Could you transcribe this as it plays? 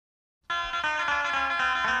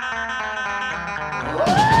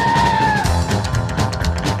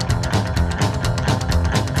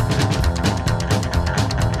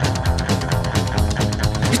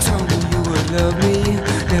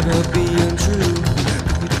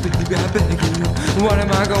baby, I beg you. What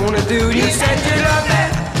am I gonna do? You said you love me,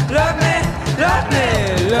 love me, love me,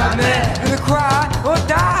 love me. Gonna cry or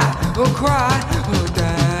die, or cry or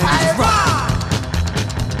die. Just rock.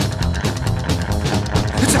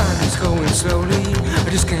 The time is going slowly, I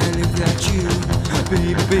just can't live without you.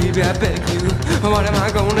 Baby, baby, I beg you. What am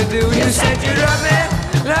I gonna do? You said you love me,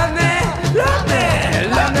 love me, love me,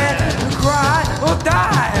 love me. Gonna cry or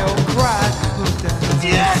die, or cry or die.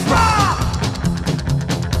 Just rock.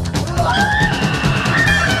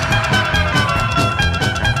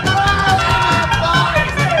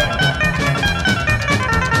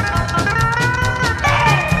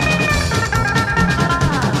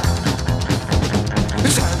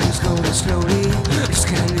 Slowly, I just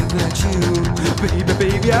can't live without you. Baby,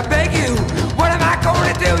 baby, I beg you. What am I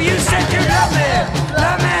gonna do? You said you love me,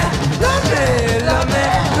 love me, love me, love me.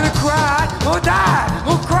 Gonna cry or die,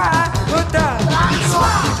 or cry or die.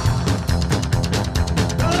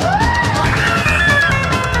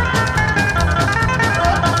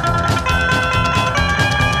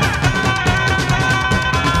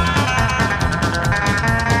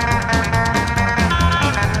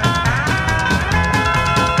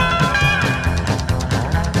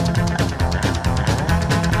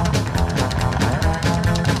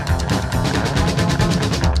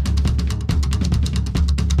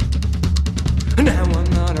 Now I'm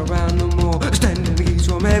not around no more, standing at the gates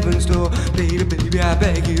from heaven's door. Baby, baby, I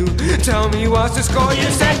beg you, tell me what's the score. You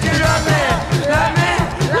said you love me, love me,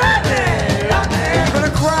 love me, love me. You're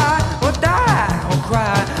gonna cry or die, or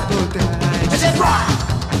cry or die. Just rock,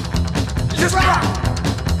 just rock.